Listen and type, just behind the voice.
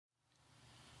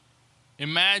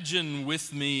Imagine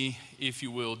with me, if you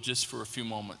will, just for a few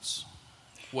moments,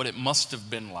 what it must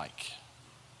have been like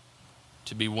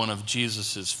to be one of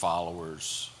Jesus'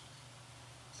 followers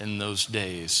in those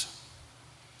days,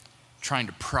 trying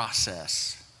to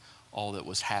process all that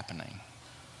was happening.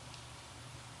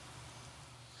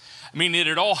 I mean, it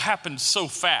had all happened so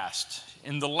fast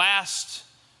in the last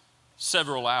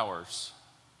several hours.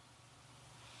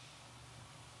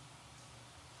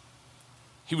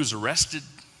 He was arrested.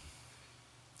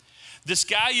 This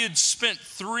guy you'd spent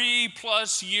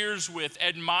 3+ years with,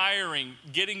 admiring,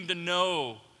 getting to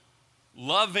know,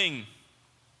 loving,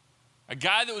 a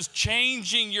guy that was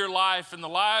changing your life and the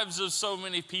lives of so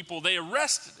many people, they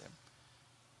arrested him,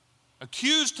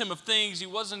 accused him of things he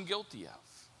wasn't guilty of.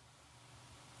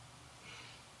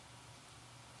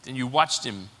 Then you watched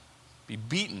him be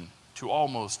beaten to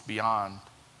almost beyond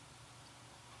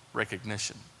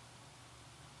recognition.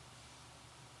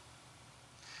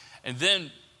 And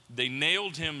then they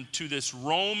nailed him to this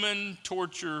Roman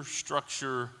torture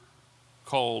structure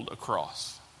called a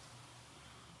cross.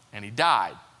 And he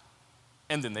died.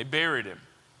 And then they buried him.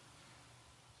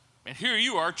 And here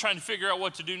you are trying to figure out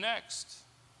what to do next.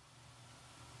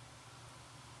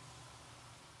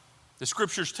 The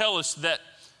scriptures tell us that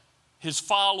his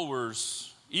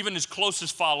followers, even his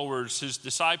closest followers, his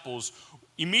disciples,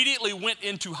 immediately went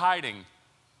into hiding,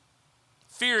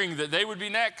 fearing that they would be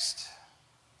next.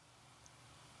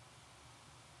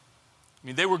 I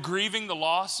mean, they were grieving the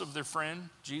loss of their friend,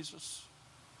 Jesus.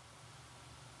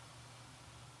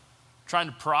 Trying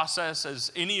to process,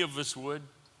 as any of us would,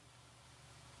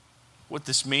 what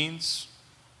this means,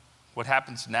 what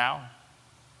happens now.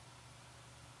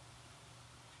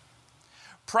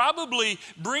 Probably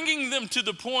bringing them to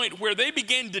the point where they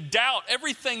began to doubt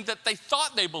everything that they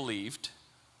thought they believed.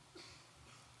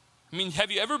 I mean, have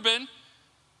you ever been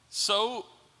so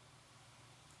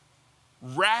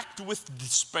racked with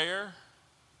despair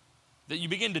that you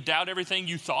begin to doubt everything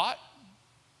you thought?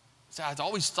 Say, I've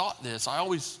always thought this. I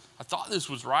thought this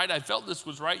was right. I felt this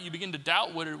was right. You begin to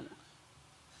doubt what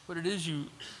it is you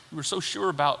were so sure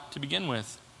about to begin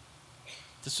with.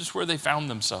 This is where they found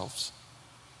themselves.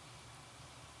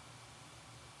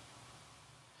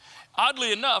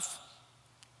 Oddly enough,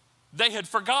 they had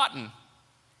forgotten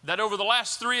that over the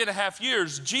last 3.5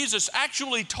 years, Jesus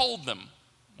actually told them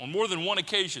on more than one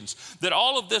occasion that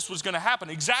all of this was going to happen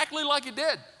exactly like it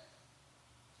did.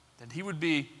 That he would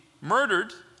be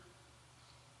murdered,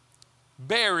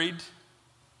 buried,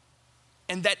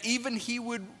 and that even he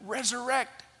would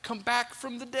resurrect, come back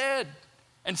from the dead.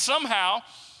 And somehow,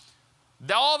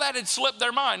 all that had slipped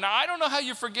their mind. Now, I don't know how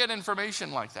you forget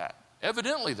information like that.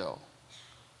 Evidently, though,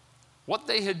 what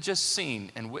they had just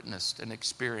seen and witnessed and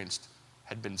experienced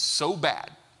had been so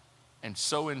bad and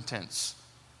so intense,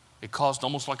 it caused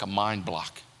almost like a mind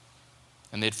block.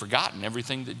 And they'd forgotten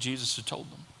everything that Jesus had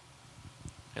told them,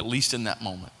 at least in that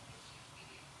moment.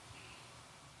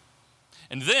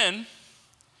 And then,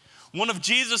 one of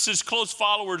Jesus' close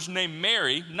followers named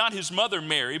Mary, not his mother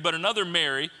Mary, but another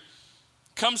Mary,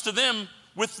 comes to them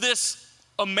with this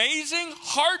amazing,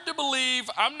 hard to believe,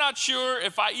 I'm not sure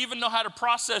if I even know how to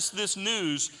process this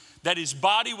news, that his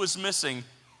body was missing,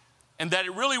 and that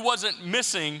it really wasn't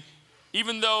missing,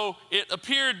 even though it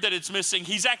appeared that it's missing,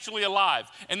 he's actually alive,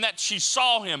 and that she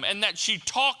saw him, and that she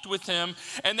talked with him,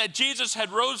 and that Jesus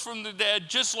had rose from the dead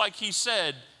just like he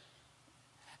said.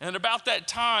 And about that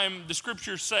time, the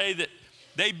scriptures say that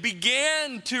they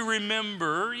began to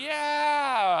remember,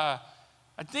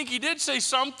 I think he did say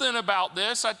something about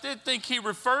this. I did think he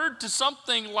referred to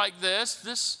something like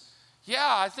this.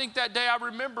 I think that day I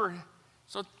remember.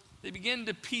 So they begin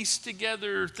to piece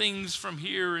together things from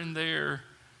here and there.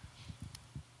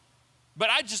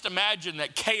 But I just imagine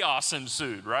that chaos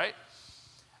ensued, right?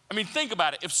 I mean, think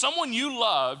about it. If someone you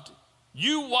loved,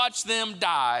 you watched them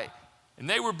die, and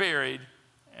they were buried,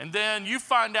 and then you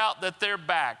find out that they're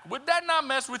back, would that not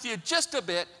mess with you just a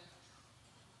bit?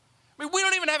 I mean, we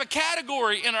don't even have a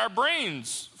category in our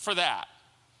brains for that.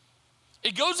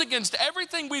 It goes against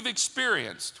everything we've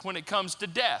experienced when it comes to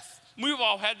death. We've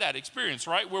all had that experience,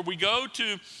 right? Where we go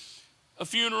to a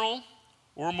funeral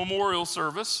or a memorial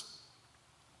service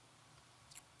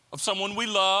of someone we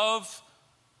love,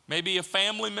 maybe a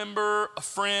family member, a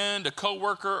friend, a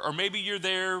coworker, or maybe you're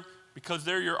there because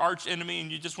they're your arch enemy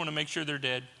and you just want to make sure they're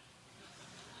dead.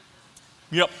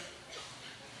 Yep.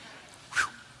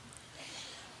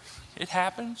 It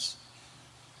happens.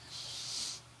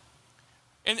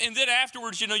 And then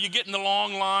afterwards, you get in the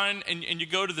long line and you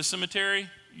go to the cemetery.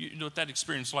 You know what that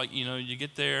experience is like. You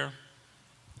get there,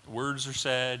 words are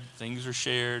said, things are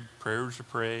shared, prayers are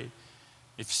prayed.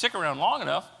 If you stick around long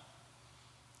enough,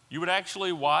 you would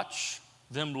actually watch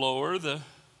them lower the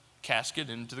casket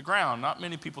into the ground. Not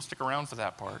many people stick around for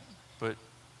that part, but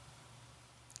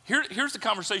here's the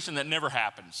conversation that never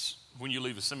happens when you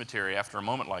leave a cemetery after a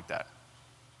moment like that.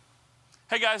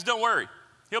 Hey guys, don't worry.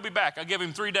 He'll be back. I'll give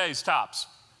him 3 days tops.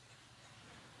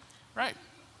 Right.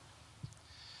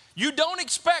 You don't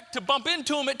expect to bump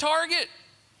into him at Target.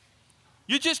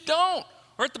 You just don't.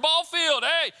 Or at the ball field.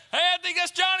 Hey, I think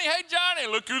that's Johnny. Hey,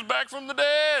 Johnny, look who's back from the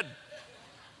dead.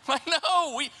 Like,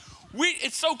 no,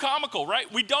 it's so comical,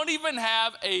 right? We don't even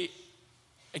have a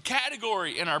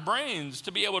category in our brains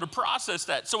to be able to process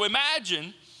that. So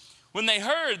imagine when they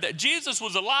heard that Jesus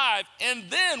was alive, and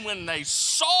then when they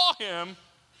saw him,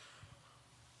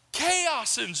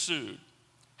 chaos ensued.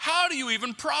 How do you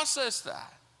even process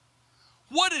that?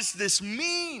 What does this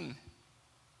mean?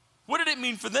 What did it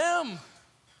mean for them?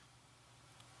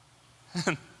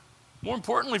 And more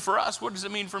importantly for us, what does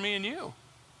it mean for me and you?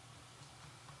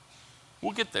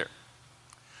 We'll get there.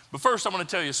 But first, I'm going to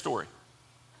tell you a story.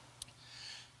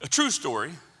 A true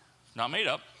story, not made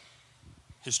up,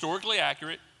 historically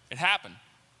accurate. It happened.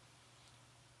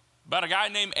 About a guy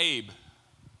named Abe.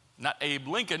 Not Abe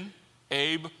Lincoln,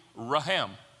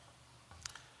 Abraham.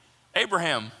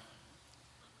 Abraham.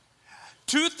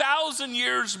 2,000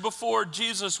 years before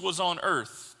Jesus was on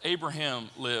earth, Abraham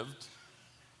lived.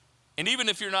 And even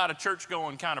if you're not a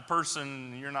church-going kind of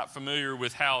person, you're not familiar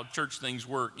with how church things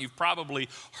work, you've probably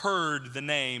heard the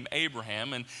name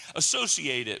Abraham and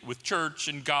associate it with church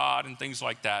and God and things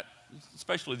like that,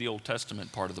 especially the Old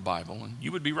Testament part of the Bible, and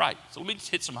you would be right. So let me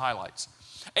just hit some highlights.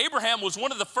 Abraham was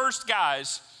one of the first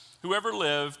guys who ever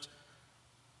lived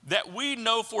that we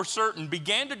know for certain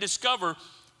began to discover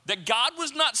that God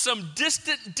was not some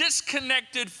distant,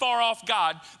 disconnected, far-off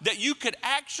God, that you could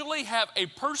actually have a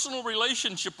personal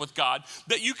relationship with God,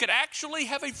 that you could actually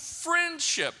have a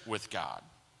friendship with God.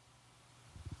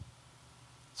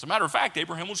 As a matter of fact,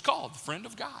 Abraham was called the friend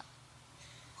of God.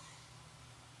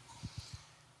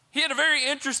 He had a very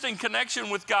interesting connection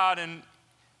with God, and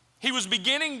he was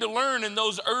beginning to learn in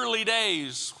those early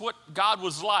days what God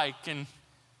was like and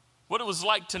what it was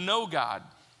like to know God.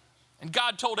 And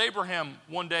God told Abraham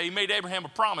one day, he made Abraham a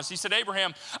promise. He said,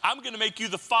 Abraham, I'm going to make you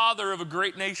the father of a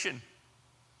great nation.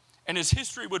 And as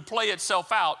history would play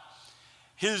itself out,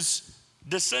 his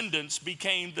descendants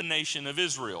became the nation of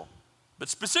Israel. But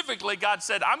specifically, God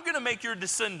said, I'm going to make your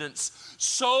descendants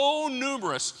so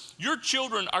numerous. Your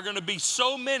children are going to be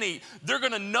so many. They're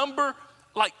going to number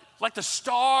like the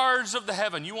stars of the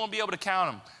heaven. You won't be able to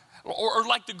count them. Or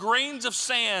like the grains of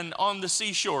sand on the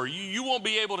seashore. You won't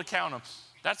be able to count them.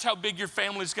 That's how big your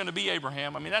family is going to be,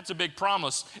 Abraham. I mean, that's a big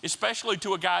promise, especially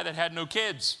to a guy that had no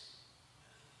kids.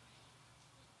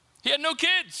 He had no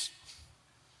kids.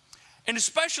 And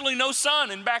especially no son.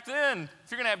 And back then,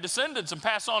 if you're going to have descendants and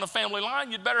pass on a family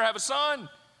line, you'd better have a son.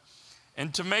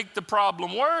 And to make the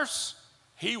problem worse,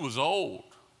 he was old.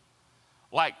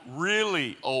 Like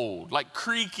really old, like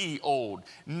creaky old,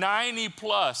 90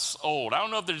 plus old. I don't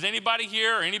know if there's anybody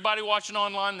here or anybody watching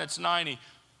online that's 90,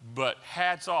 but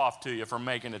hats off to you for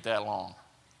making it that long.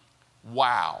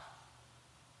 Wow,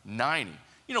 90.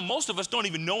 You know, most of us don't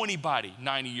even know anybody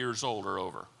 90 years old or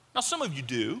over. Now, some of you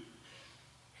do,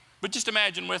 but just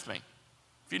imagine with me.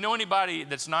 If you know anybody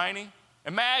that's 90,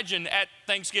 imagine at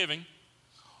Thanksgiving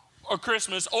or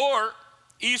Christmas or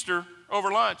Easter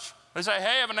over lunch. They say, hey,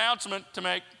 I have an announcement to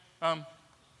make.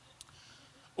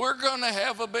 We're going to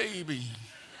have a baby.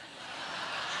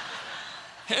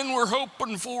 And we're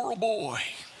hoping for a boy.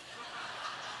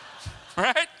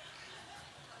 Right?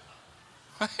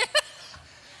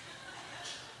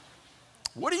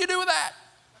 What do you do with that?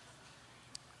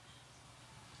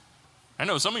 I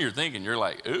know some of you are thinking, you're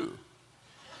like, ooh.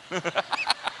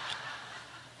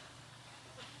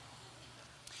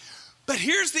 But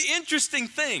here's the interesting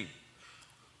thing.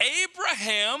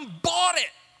 Abraham bought it.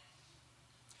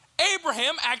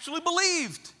 Abraham actually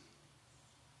believed.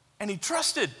 And he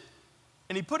trusted.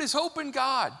 And he put his hope in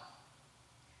God.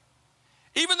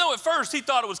 Even though at first he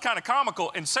thought it was kind of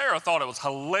comical, and Sarah thought it was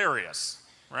hilarious,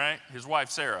 right? His wife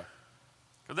Sarah.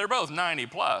 Because they're both 90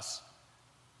 plus.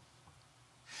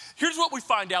 Here's what we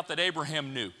find out that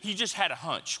Abraham knew. He just had a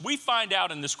hunch. We find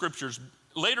out in the scriptures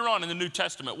later on in the New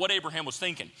Testament what Abraham was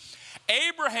thinking.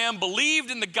 Abraham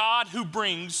believed in the God who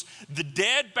brings the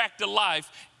dead back to life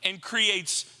and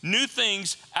creates new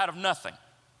things out of nothing.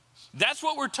 That's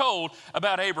what we're told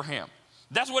about Abraham.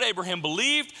 That's what Abraham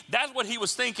believed. That's what he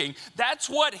was thinking. That's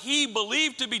what he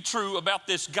believed to be true about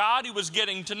this God he was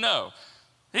getting to know.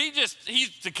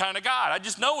 He's the kind of God. I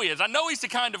just know he is. I know he's the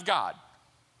kind of God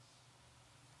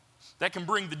that can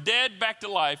bring the dead back to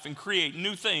life and create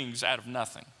new things out of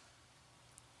nothing.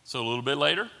 So a little bit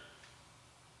later,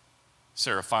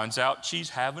 Sarah finds out she's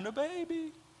having a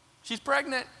baby. She's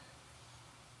pregnant.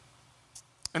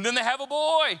 And then they have a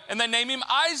boy, and they name him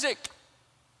Isaac.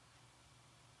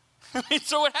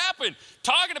 So what happened?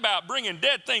 Talking about bringing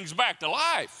dead things back to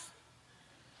life.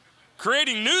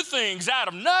 Creating new things out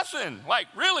of nothing, like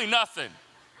really nothing.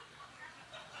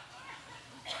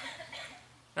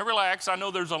 Now relax, I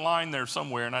know there's a line there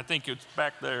somewhere, and I think it's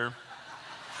back there.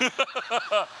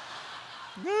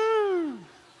 Woo.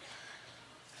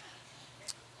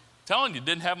 Telling you,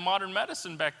 didn't have modern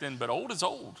medicine back then, but old is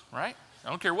old, right? I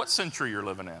don't care what century you're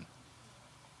living in.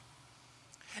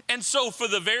 And so for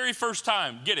the very first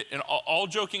time, get it, and all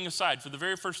joking aside, for the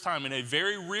very first time in a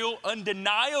very real,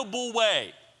 undeniable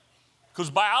way, because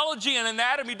biology and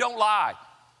anatomy don't lie,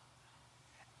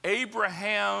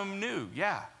 Abraham knew,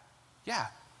 yeah,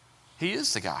 he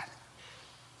is the God.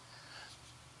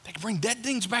 They can bring dead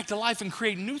things back to life and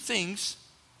create new things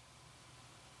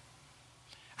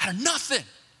out of nothing.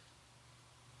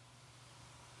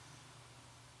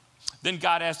 Then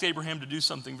God asked Abraham to do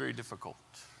something very difficult.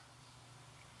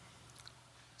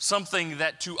 Something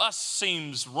that to us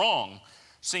seems wrong,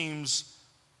 seems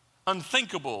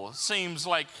unthinkable, seems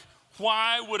like,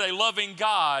 why would a loving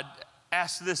God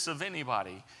ask this of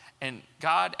anybody? And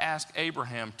God asked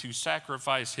Abraham to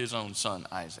sacrifice his own son,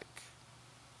 Isaac,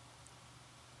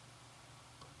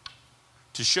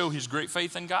 to show his great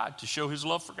faith in God, to show his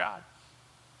love for God.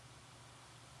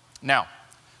 Now,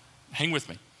 hang with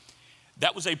me.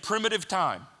 That was a primitive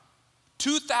time.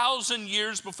 2,000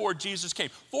 years before Jesus came.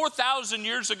 4,000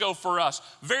 years ago for us,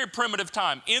 very primitive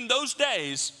time. In those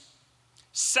days,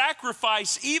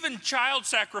 sacrifice, even child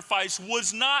sacrifice,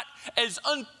 was not as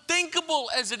unthinkable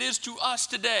as it is to us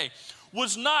today.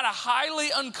 Was not a highly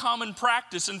uncommon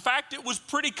practice. In fact, it was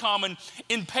pretty common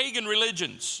in pagan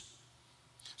religions.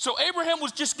 So Abraham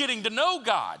was just getting to know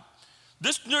God.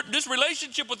 This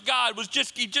relationship with God was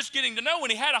just getting to know,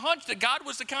 and he had a hunch that God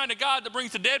was the kind of God that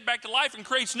brings the dead back to life and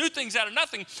creates new things out of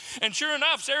nothing. And sure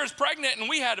enough, Sarah's pregnant, and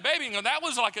we had a baby, and that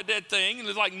was like a dead thing, and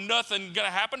it's like nothing going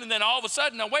to happen. And then all of a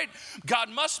sudden, now wait, God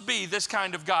must be this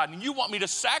kind of God, and you want me to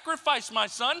sacrifice my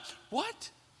son? What?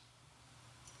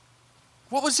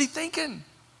 What was he thinking?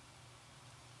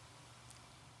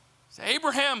 So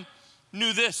Abraham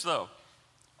knew this, though.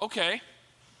 Okay.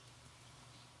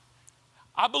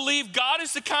 I believe God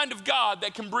is the kind of God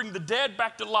that can bring the dead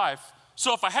back to life.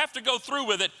 So if I have to go through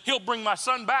with it, he'll bring my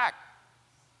son back.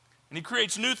 And he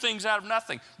creates new things out of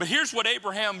nothing. But here's what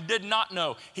Abraham did not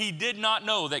know. He did not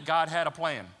know that God had a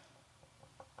plan.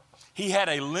 He had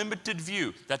a limited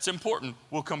view. That's important.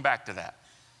 We'll come back to that.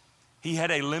 He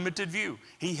had a limited view.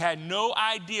 He had no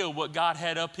idea what God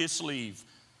had up his sleeve.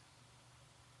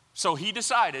 So he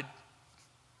decided,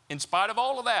 in spite of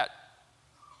all of that,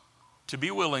 to be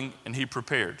willing, and he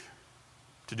prepared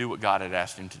to do what God had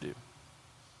asked him to do.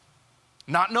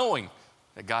 Not knowing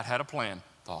that God had a plan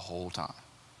the whole time.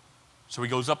 So he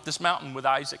goes up this mountain with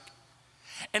Isaac.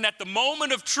 And at the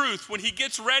moment of truth, when he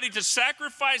gets ready to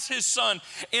sacrifice his son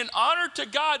in honor to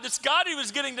God, this God he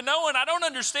was getting to know, and I don't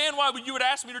understand why you would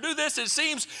ask me to do this. It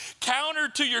seems counter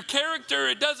to your character.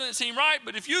 It doesn't seem right.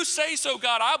 But if you say so,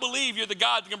 God, I believe you're the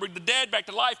God that can bring the dead back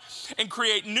to life and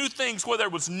create new things where there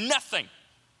was nothing.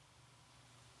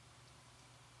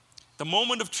 The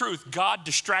moment of truth, God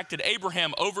distracted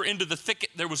Abraham over into the thicket.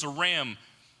 There was a ram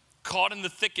caught in the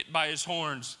thicket by his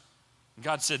horns.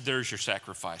 God said, there's your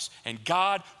sacrifice. And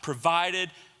God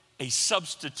provided a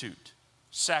substitute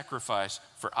sacrifice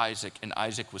for Isaac, and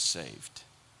Isaac was saved.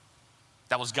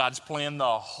 That was God's plan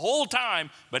the whole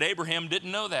time, but Abraham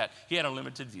didn't know that. He had a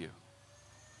limited view.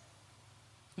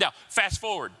 Now, fast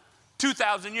forward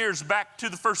 2,000 years back to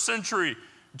the first century.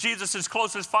 Jesus'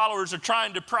 closest followers are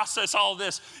trying to process all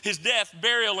this, his death,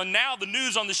 burial, and now the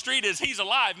news on the street is he's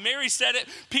alive. Mary said it,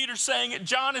 Peter's saying it,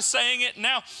 John is saying it.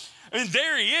 Now, and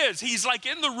there he is. He's like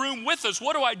in the room with us.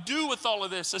 What do I do with all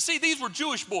of this? So see, these were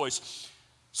Jewish boys.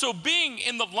 So being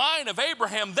in the line of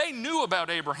Abraham, they knew about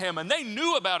Abraham and they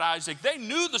knew about Isaac. They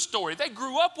knew the story. They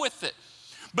grew up with it.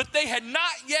 But they had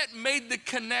not yet made the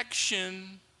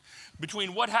connection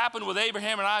between what happened with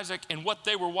Abraham and Isaac and what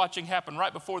they were watching happen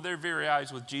right before their very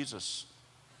eyes with Jesus.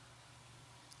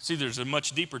 See, there's a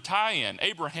much deeper tie-in.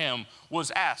 Abraham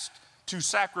was asked to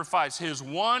sacrifice his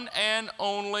one and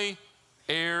only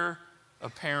heir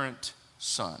apparent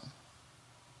son,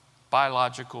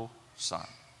 biological son.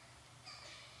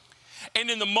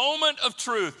 And in the moment of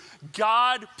truth,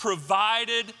 God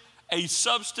provided a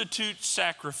substitute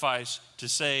sacrifice to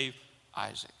save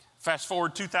Isaac. Fast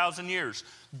forward 2,000 years.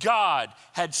 God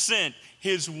had sent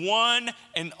his one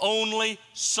and only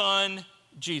son,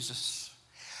 Jesus,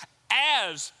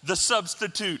 as the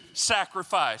substitute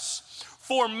sacrifice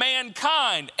for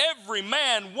mankind, every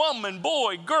man, woman,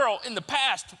 boy, girl, in the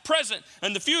past, present,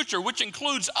 and the future, which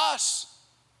includes us.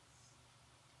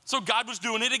 So God was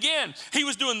doing it again. He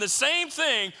was doing the same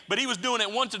thing, but he was doing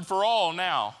it once and for all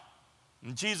now.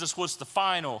 And Jesus was the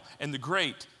final and the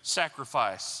great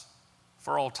sacrifice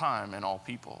for all time and all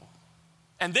people.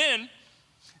 And then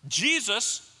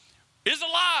Jesus is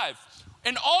alive.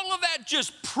 And all of that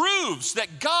just proves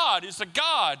that God is a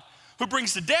God who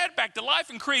brings the dead back to life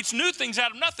and creates new things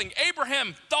out of nothing.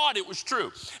 Abraham thought it was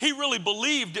true. He really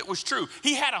believed it was true.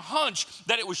 He had a hunch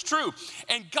that it was true.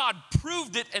 And God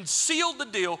proved it and sealed the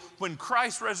deal when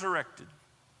Christ resurrected.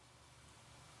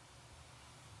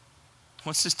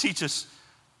 What's this teach us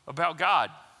about God?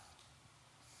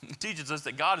 It teaches us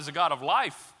that God is a God of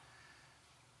life.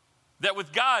 That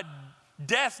with God,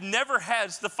 death never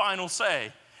has the final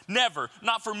say. Never.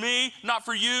 Not for me, not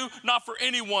for you, not for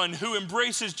anyone who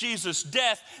embraces Jesus.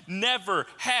 Death never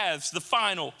has the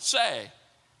final say.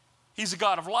 He's a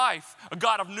God of life, a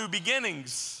God of new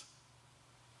beginnings.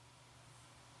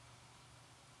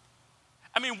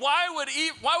 I mean, why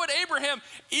would Abraham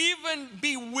even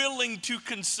be willing to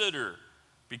consider?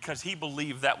 Because he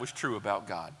believed that was true about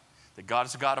God. That God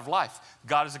is a God of life.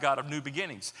 God is a God of new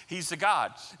beginnings. He's the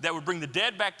God that would bring the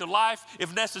dead back to life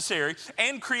if necessary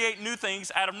and create new things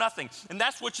out of nothing. And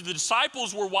that's what the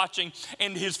disciples were watching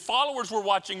and his followers were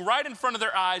watching right in front of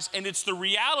their eyes. And it's the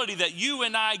reality that you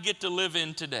and I get to live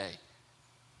in today.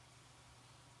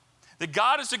 That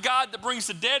God is a God that brings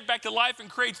the dead back to life and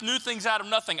creates new things out of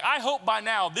nothing. I hope by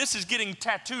now this is getting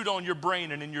tattooed on your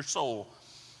brain and in your soul.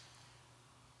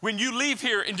 When you leave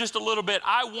here in just a little bit,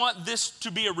 I want this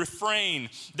to be a refrain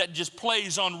that just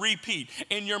plays on repeat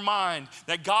in your mind.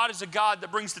 That God is a God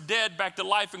that brings the dead back to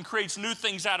life and creates new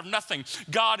things out of nothing.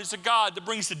 God is a God that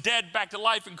brings the dead back to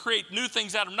life and create new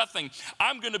things out of nothing.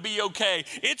 I'm going to be okay.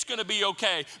 It's going to be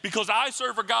okay because I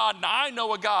serve a God and I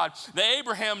know a God that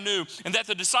Abraham knew and that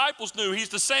the disciples knew. He's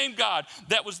the same God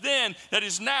that was then, that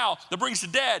is now, that brings the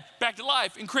dead back to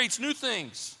life and creates new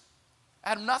things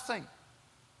out of nothing.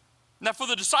 Now, for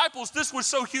the disciples, this was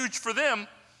so huge for them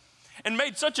and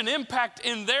made such an impact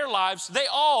in their lives, they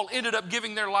all ended up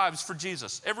giving their lives for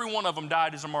Jesus. Every one of them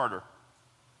died as a martyr.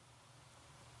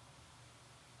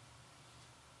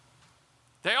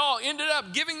 They all ended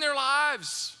up giving their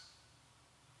lives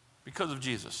because of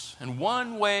Jesus in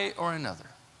one way or another.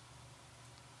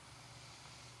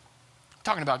 I'm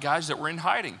talking about guys that were in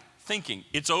hiding, thinking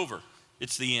it's over,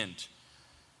 it's the end.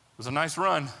 It was a nice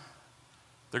run.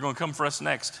 They're going to come for us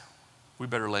next. We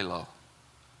better lay low.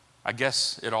 I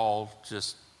guess it all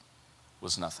just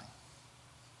was nothing.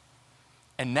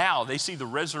 And now they see the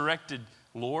resurrected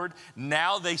Lord.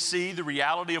 Now they see the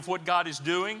reality of what God is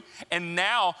doing. And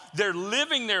now they're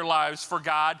living their lives for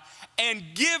God and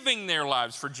giving their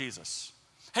lives for Jesus.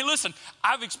 Hey, listen,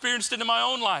 I've experienced it in my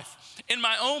own life. In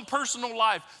my own personal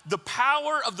life, the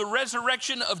power of the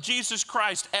resurrection of Jesus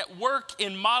Christ at work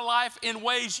in my life in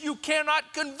ways you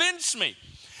cannot convince me.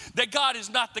 That God is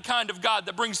not the kind of God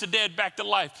that brings the dead back to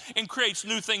life and creates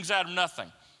new things out of nothing.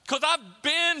 Because I've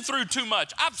been through too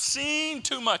much. I've seen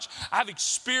too much. I've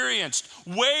experienced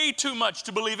way too much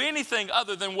to believe anything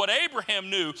other than what Abraham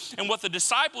knew and what the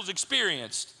disciples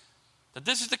experienced. That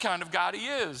this is the kind of God he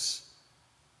is.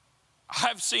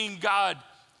 I've seen God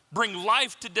bring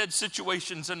life to dead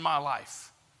situations in my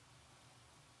life.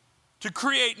 To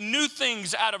create new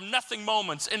things out of nothing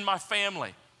moments in my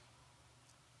family.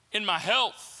 In my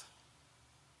health.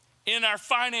 In our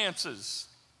finances.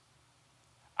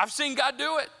 I've seen God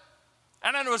do it.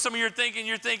 And I know some of you are thinking,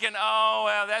 oh,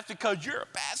 well, that's because you're a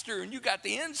pastor and you got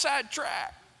the inside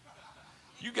track.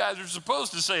 You guys are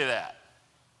supposed to say that.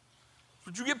 That's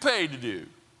what you get paid to do.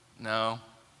 No.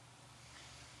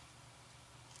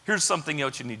 Here's something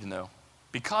else you need to know.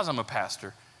 Because I'm a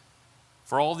pastor,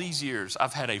 for all these years,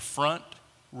 I've had a front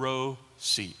row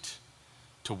seat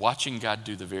to watching God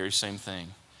do the very same thing.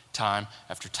 Time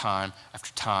after time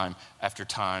after time after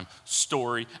time,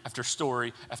 story after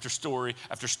story after story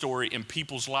after story in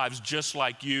people's lives just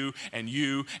like you and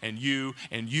you and you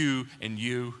and you and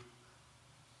you.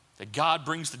 That God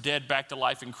brings the dead back to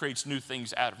life and creates new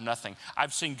things out of nothing.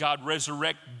 I've seen God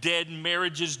resurrect dead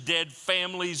marriages, dead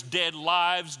families, dead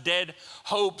lives, dead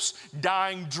hopes,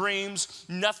 dying dreams,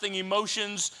 nothing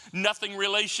emotions, nothing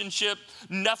relationship,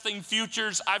 nothing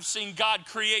futures. I've seen God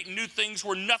create new things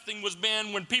where nothing was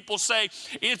been. When people say,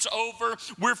 it's over,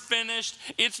 we're finished,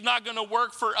 it's not going to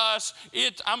work for us,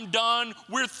 I'm done,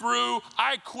 we're through,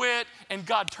 I quit, and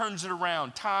God turns it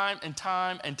around time and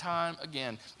time and time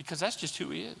again because that's just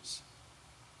who he is.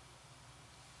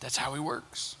 That's how he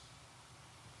works.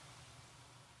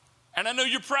 And I know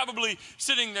you're probably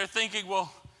sitting there thinking,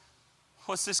 well,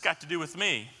 what's this got to do with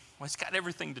me? Well, it's got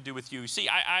everything to do with you. See,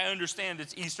 I understand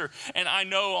it's Easter, and I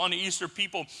know on Easter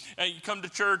people, you come to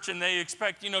church and they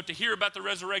expect, to hear about the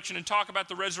resurrection and talk about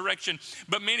the resurrection,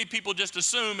 but many people just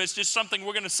assume it's just something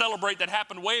we're going to celebrate that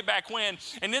happened way back when,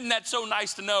 and isn't that so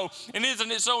nice to know, and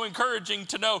isn't it so encouraging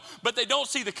to know, but they don't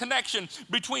see the connection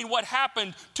between what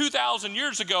happened 2,000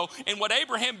 years ago and what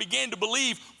Abraham began to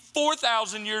believe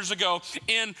 4,000 years ago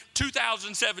in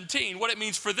 2017, what it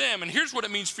means for them. And here's what it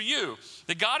means for you,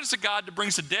 that God is a God that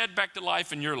brings the dead back to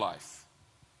life in your life.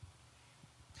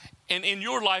 And in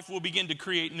your life, we'll begin to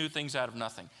create new things out of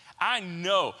nothing. I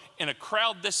know in a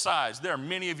crowd this size, there are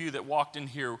many of you that walked in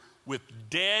here with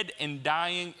dead and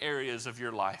dying areas of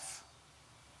your life.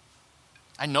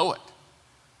 I know it.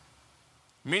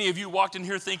 Many of you walked in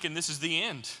here thinking this is the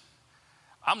end.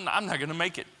 I'm not going to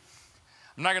make it.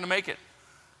 I'm not going to make it.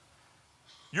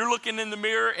 You're looking in the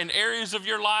mirror in areas of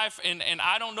your life, and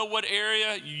I don't know what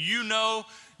area,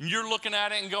 you're looking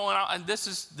at it and going, and this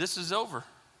is over.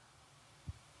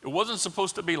 It wasn't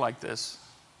supposed to be like this.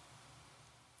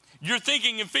 You're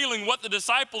thinking and feeling what the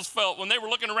disciples felt when they were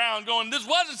looking around going, this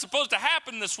wasn't supposed to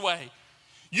happen this way.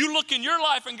 You look in your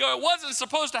life and go, it wasn't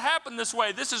supposed to happen this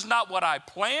way. This is not what I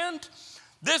planned.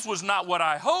 This was not what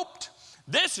I hoped.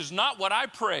 This is not what I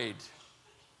prayed.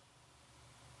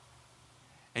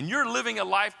 And you're living a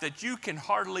life that you can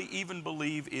hardly even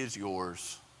believe is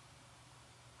yours.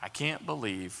 I can't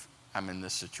believe I'm in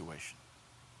this situation.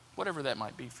 Whatever that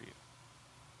might be for you.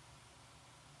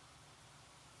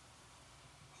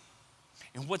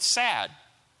 And what's sad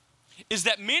is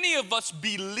that many of us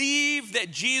believe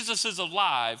that Jesus is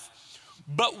alive,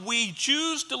 but we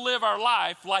choose to live our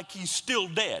life like he's still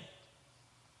dead.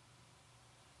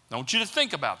 I want you to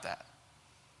think about that.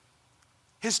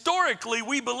 Historically,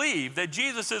 we believe that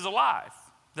Jesus is alive,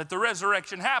 that the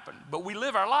resurrection happened, but we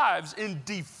live our lives in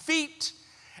defeat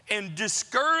and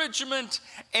discouragement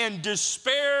and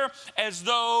despair as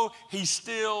though he's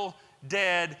still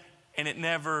dead and it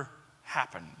never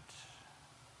happened.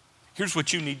 Here's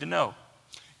what you need to know.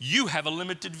 You have a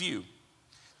limited view.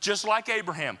 Just like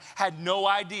Abraham had no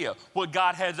idea what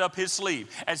God has up his sleeve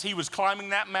as he was climbing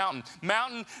that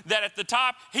mountain that at the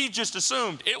top he just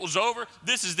assumed it was over.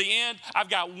 This is the end. I've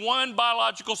got one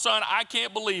biological son. I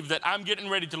can't believe that I'm getting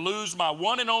ready to lose my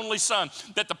one and only son,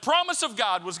 that the promise of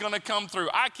God was going to come through.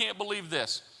 I can't believe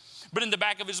this. But in the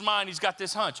back of his mind, he's got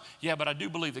this hunch. Yeah, but I do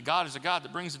believe that God is a God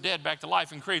that brings the dead back to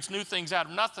life and creates new things out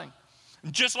of nothing.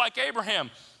 And just like Abraham,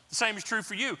 the same is true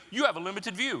for you. You have a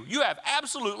limited view. You have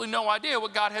absolutely no idea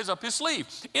what God has up his sleeve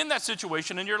in that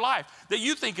situation in your life that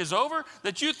you think is over,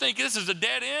 that you think this is a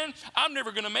dead end, I'm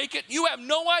never going to make it. You have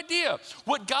no idea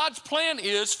what God's plan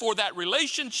is for that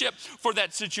relationship, for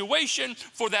that situation,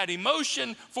 for that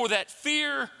emotion, for that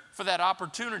fear, for that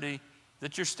opportunity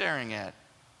that you're staring at.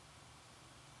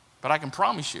 But I can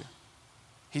promise you,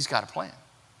 he's got a plan.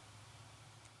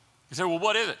 You say, well,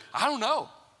 what is it? I don't know.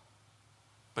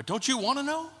 But don't you want to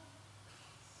know?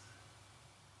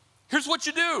 Here's what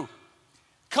you do.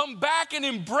 Come back and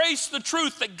embrace the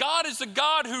truth that God is the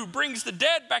God who brings the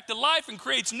dead back to life and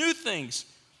creates new things.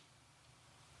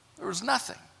 There was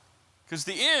nothing, because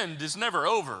the end is never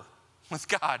over with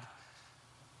God.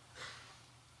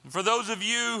 And for those of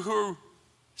you who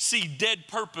see dead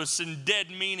purpose and dead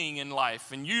meaning in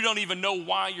life, and you don't even know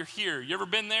why you're here. You ever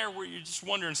been there where you're just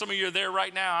wondering, some of you are there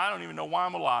right now, I don't even know why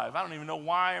I'm alive. I don't even know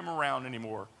why I'm around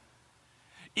anymore.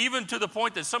 Even to the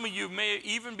point that some of you may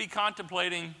even be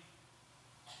contemplating,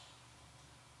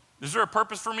 is there a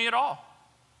purpose for me at all?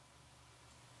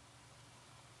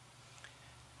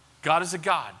 God is a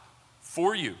God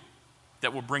for you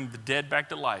that will bring the dead back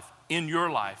to life in your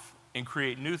life and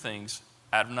create new things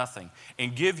out of nothing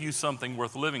and give you something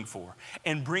worth living for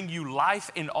and bring you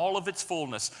life in all of its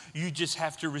fullness. You just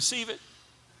have to receive it.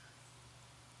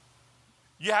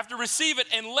 You have to receive it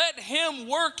and let him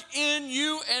work in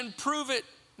you and prove it.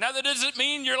 Now, that doesn't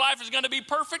mean your life is going to be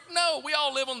perfect. No, we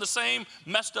all live on the same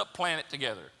messed up planet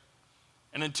together.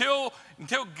 And until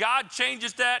God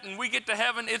changes that and we get to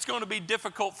heaven, it's going to be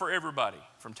difficult for everybody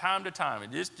from time to time. It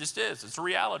just is. It's a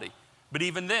reality. But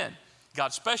even then,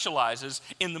 God specializes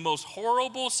in the most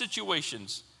horrible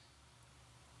situations,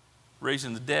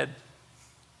 raising the dead,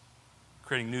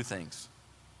 creating new things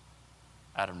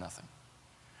out of nothing.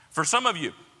 For some of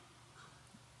you,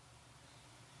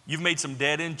 you've made some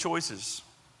dead-end choices.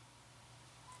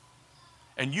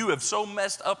 And you have so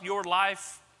messed up your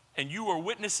life, and you are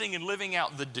witnessing and living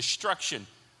out the destruction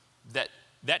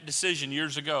that decision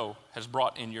years ago has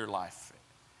brought in your life.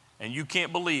 And you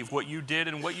can't believe what you did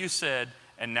and what you said,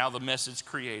 and now the mess it's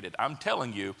created. I'm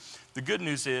telling you, the good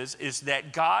news is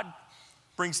that God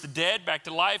brings the dead back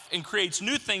to life, and creates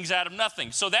new things out of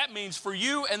nothing. So that means for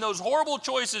you and those horrible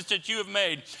choices that you have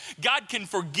made, God can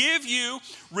forgive you,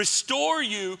 restore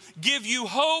you, give you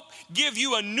hope, give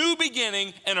you a new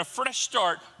beginning and a fresh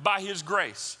start by His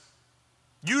grace.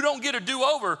 You don't get a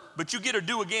do-over, but you get a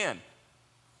do again.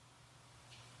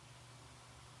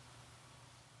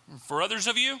 For others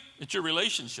of you, it's your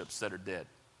relationships that are dead.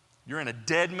 You're in a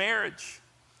dead marriage.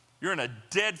 You're in a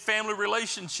dead family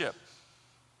relationship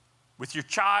with your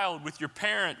child, with your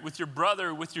parent, with your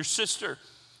brother, with your sister.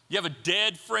 You have a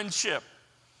dead friendship.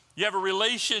 You have a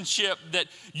relationship that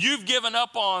you've given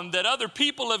up on, that other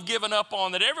people have given up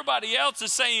on, that everybody else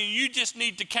is saying you just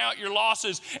need to count your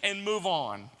losses and move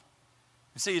on.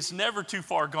 You see, it's never too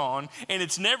far gone, and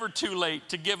it's never too late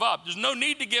to give up. There's no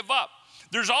need to give up.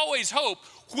 There's always hope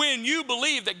when you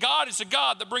believe that God is a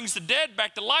God that brings the dead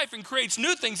back to life and creates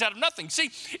new things out of nothing.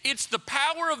 See, it's the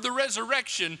power of the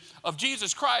resurrection of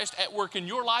Jesus Christ at work in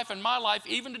your life and my life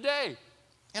even today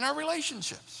in our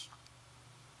relationships.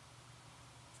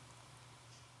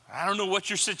 I don't know what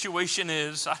your situation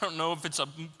is. I don't know if it's a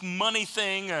money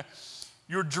thing,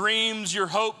 your dreams, your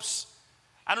hopes.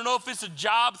 I don't know if it's a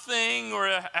job thing or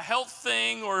a health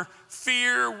thing or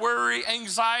fear, worry,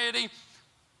 anxiety.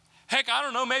 Heck, I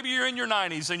don't know, maybe you're in your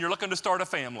 90s and you're looking to start a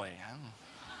family.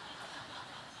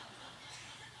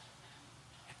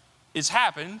 It's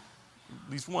happened,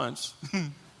 at least once.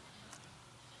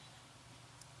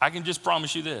 I can just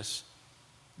promise you this.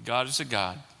 God is a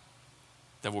God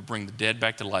that will bring the dead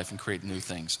back to life and create new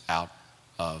things out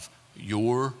of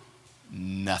your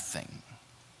nothing.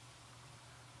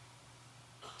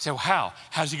 So how?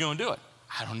 How's He going to do it?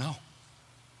 I don't know.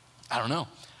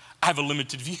 I have a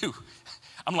limited view.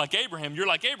 I'm like Abraham. You're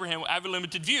like Abraham. I have a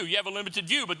limited view. You have a limited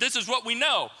view. But this is what we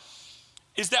know,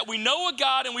 is that we know a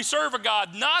God and we serve a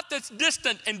God not that's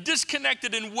distant and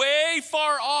disconnected and way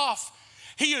far off.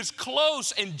 He is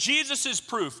close, and Jesus is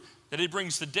proof that He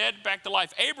brings the dead back to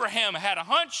life. Abraham had a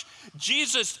hunch.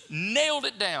 Jesus nailed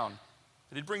it down,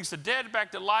 that He brings the dead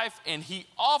back to life, and He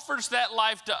offers that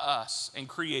life to us and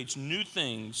creates new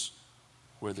things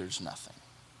where there's nothing.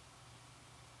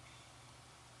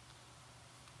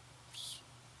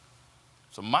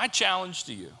 So my challenge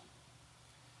to you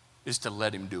is to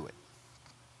let Him do it.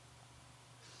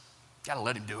 Got to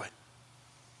let Him do it.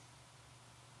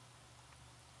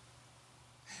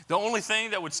 The only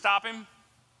thing that would stop Him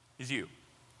is you.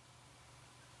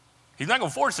 He's not going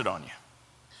to force it on you.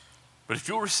 But if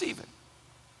you'll receive it,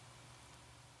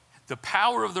 the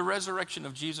power of the resurrection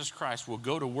of Jesus Christ will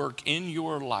go to work in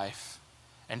your life,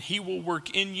 and He will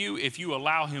work in you if you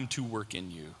allow Him to work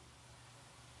in you.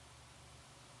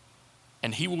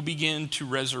 And He will begin to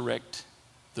resurrect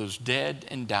those dead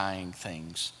and dying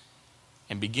things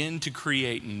and begin to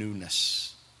create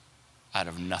newness out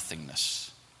of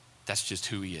nothingness. That's just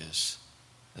who He is.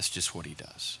 That's just what He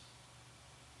does.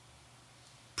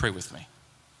 Pray with me.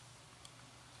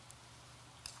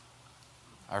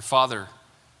 Our Father,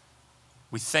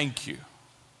 we thank You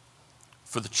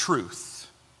for the truth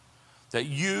that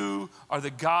You are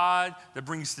the God that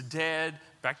brings the dead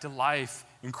back to life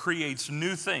and creates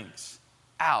new things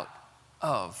out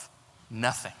of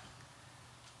nothing.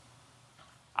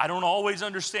 I don't always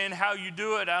understand how You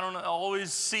do it. I don't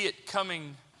always see it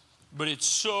coming, but it's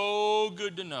so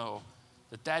good to know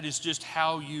that that is just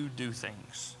how You do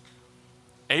things.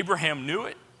 Abraham knew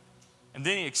it, and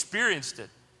then he experienced it.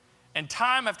 And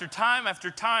time after time after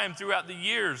time throughout the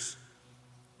years,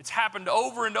 it's happened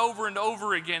over and over and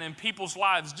over again in people's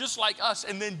lives, just like us.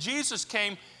 And then Jesus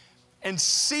came and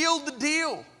sealed the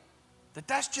deal that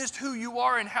that's just who You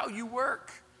are and how You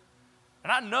work.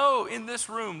 And I know in this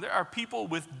room there are people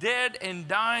with dead and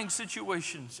dying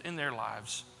situations in their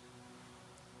lives.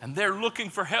 And they're looking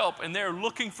for help and they're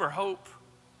looking for hope.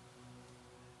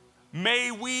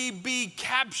 May we be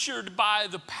captured by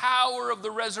the power of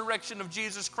the resurrection of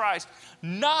Jesus Christ,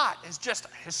 not as just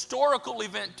a historical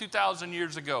event 2,000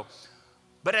 years ago,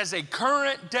 but as a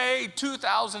current day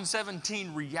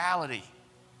 2017 reality.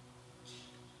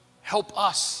 Help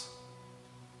us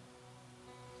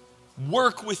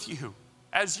work with You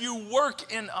as You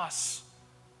work in us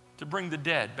to bring the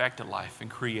dead back to life and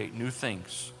create new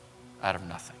things out of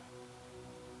nothing.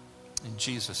 In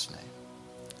Jesus' name,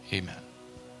 amen.